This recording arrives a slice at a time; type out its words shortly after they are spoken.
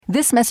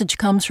This message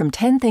comes from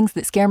 10 Things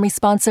That Scare Me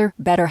sponsor,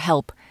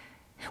 BetterHelp.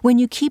 When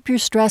you keep your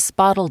stress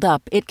bottled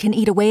up, it can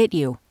eat away at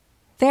you.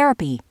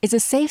 Therapy is a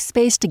safe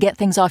space to get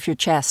things off your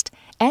chest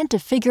and to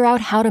figure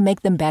out how to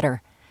make them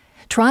better.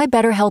 Try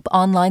BetterHelp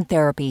Online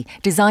Therapy,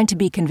 designed to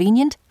be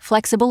convenient,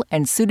 flexible,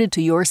 and suited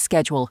to your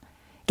schedule.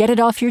 Get it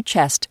off your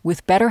chest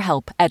with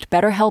BetterHelp at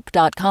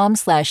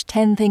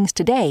betterhelp.com/10things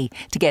today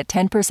to get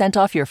 10%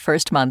 off your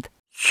first month.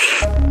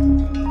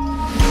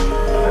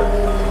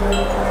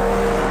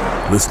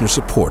 Listener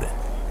supported.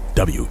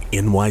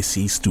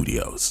 WNYC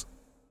Studios.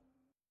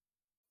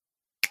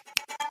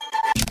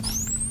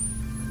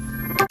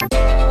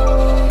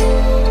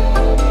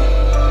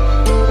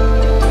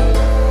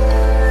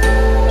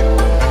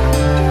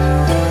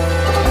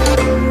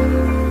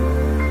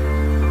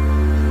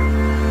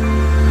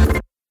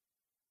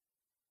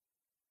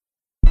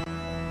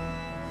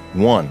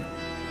 One,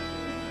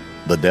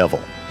 the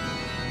devil.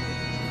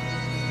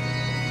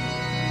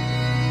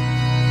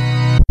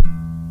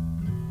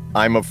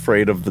 I'm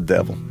afraid of the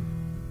devil.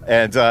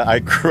 And I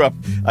grew up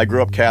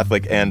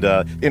Catholic, and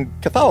in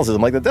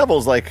Catholicism, like, the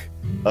devil's like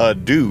a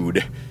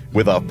dude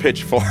with a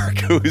pitchfork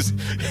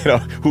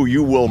who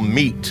you will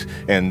meet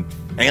and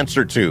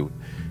answer to.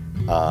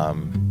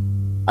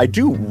 I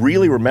do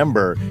really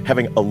remember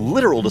having a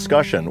literal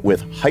discussion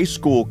with high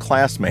school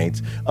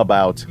classmates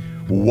about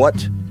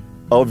what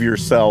of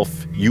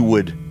yourself you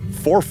would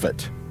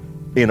forfeit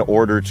in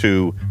order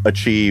to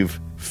achieve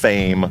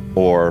fame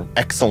or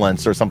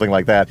excellence or something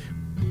like that.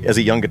 As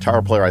a young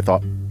guitar player, I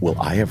thought, will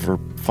I ever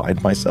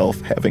find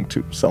myself having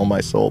to sell my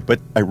soul?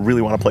 But I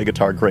really want to play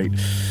guitar great.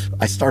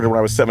 I started when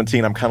I was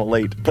 17. I'm kind of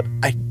late, but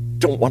I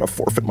don't want to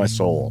forfeit my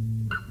soul.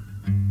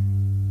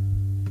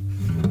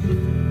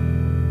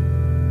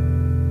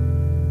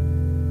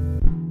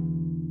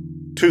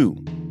 Two,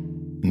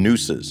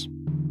 nooses.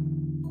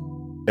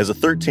 As a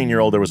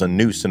 13-year-old, there was a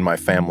noose in my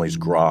family's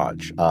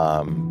garage.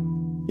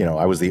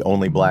 I was the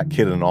only black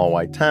kid in an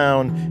all-white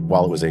town.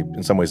 While it was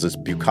in some ways, this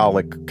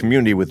bucolic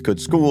community with good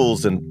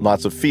schools and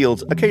lots of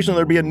fields, occasionally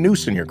there'd be a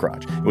noose in your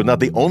garage. It was not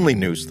the only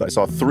noose. I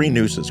saw 3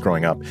 nooses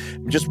growing up.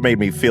 It just made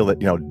me feel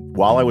that,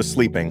 while I was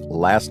sleeping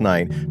last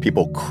night,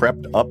 people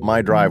crept up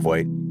my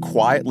driveway,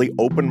 quietly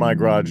opened my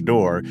garage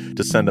door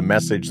to send a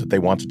message that they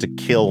wanted to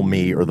kill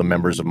me or the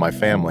members of my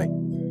family.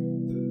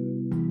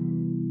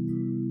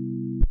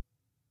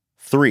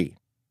 3,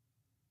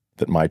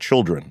 that my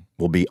children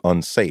will be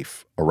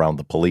unsafe around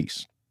the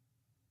police.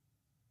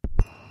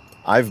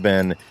 I've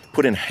been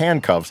put in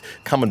handcuffs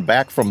coming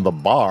back from the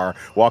bar,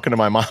 walking to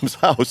my mom's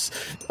house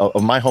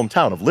of my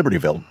hometown of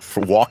Libertyville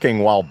for walking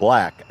while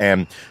black.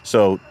 And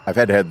so I've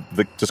had to have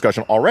the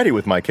discussion already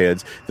with my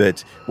kids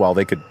that while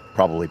they could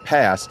probably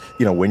pass,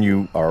 when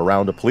you are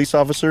around a police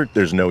officer,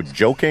 there's no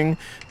joking,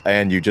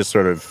 and you just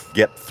sort of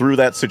get through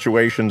that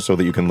situation so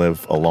that you can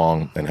live a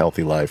long and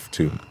healthy life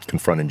to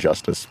confront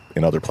injustice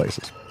in other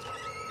places.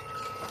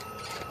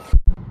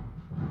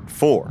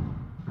 4,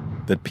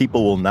 that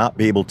people will not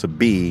be able to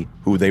be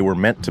who they were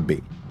meant to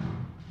be.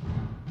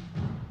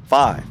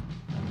 5,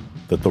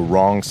 that the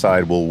wrong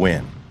side will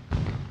win.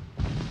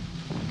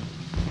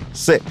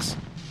 6,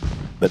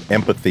 that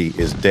empathy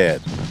is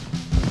dead.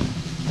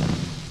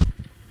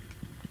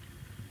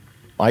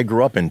 I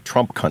grew up in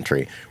Trump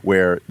country,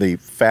 where the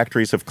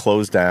factories have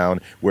closed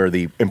down, where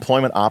the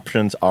employment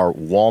options are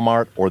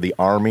Walmart or the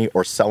Army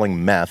or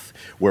selling meth,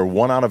 where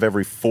 1 out of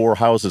every 4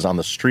 houses on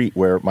the street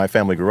where my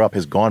family grew up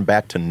has gone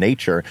back to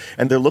nature,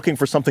 and they're looking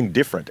for something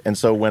different. And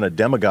so when a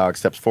demagogue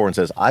steps forward and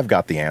says, I've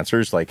got the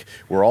answers, like,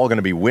 we're all going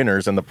to be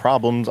winners and the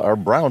problems are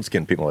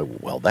brown-skinned people, are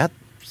like, well, that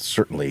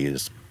certainly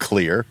is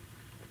clear.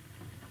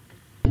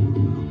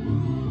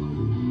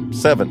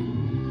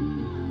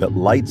 7, that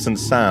lights and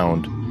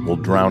sound will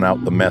drown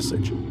out the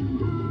message.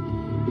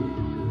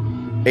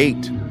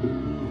 8,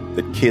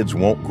 that kids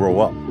won't grow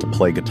up to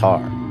play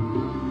guitar.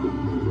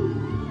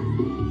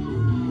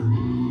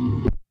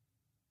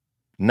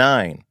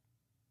 9,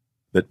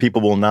 that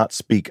people will not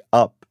speak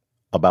up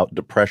about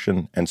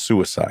depression and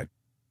suicide.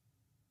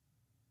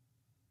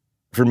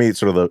 For me, it's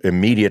sort of the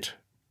immediate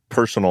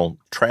personal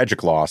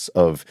tragic loss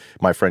of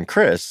my friend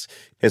Chris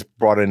has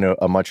brought in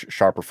a much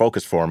sharper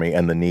focus for me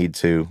and the need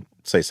to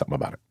say something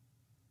about it.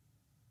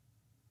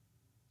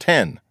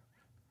 10,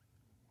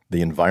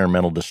 the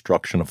environmental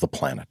destruction of the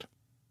planet.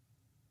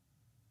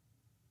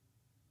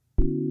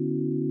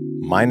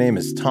 My name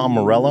is Tom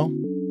Morello,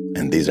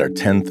 and these are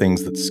 10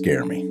 things that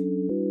scare me.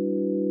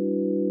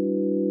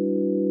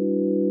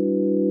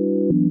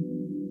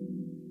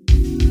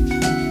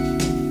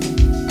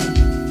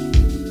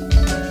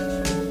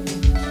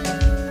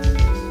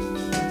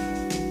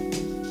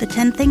 The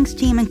 10 Things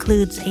team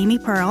includes Amy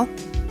Pearl,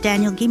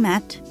 Daniel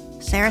Guillemette,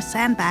 Sarah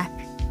Sandbach,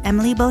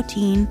 Emily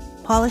Botine,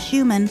 Paula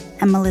Schumann,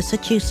 and Melissa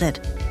Chusett.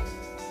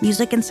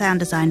 Music and sound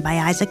design by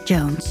Isaac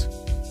Jones.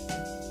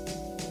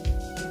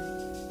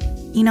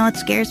 You know what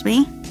scares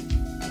me?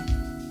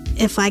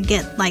 If I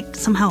get,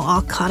 somehow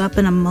all caught up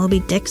in a Moby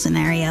Dick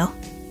scenario.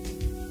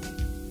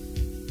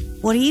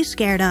 What are you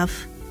scared of?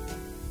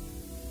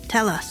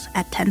 Tell us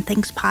at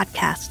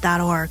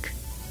 10thingspodcast.org.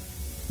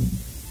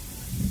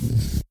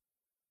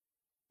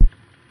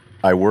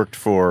 I worked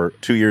for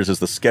 2 years as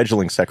the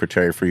scheduling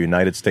secretary for a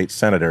United States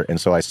senator,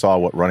 and so I saw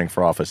what running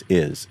for office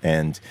is.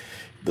 And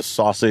the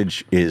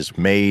sausage is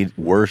made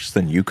worse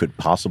than you could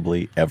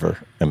possibly ever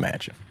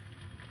imagine.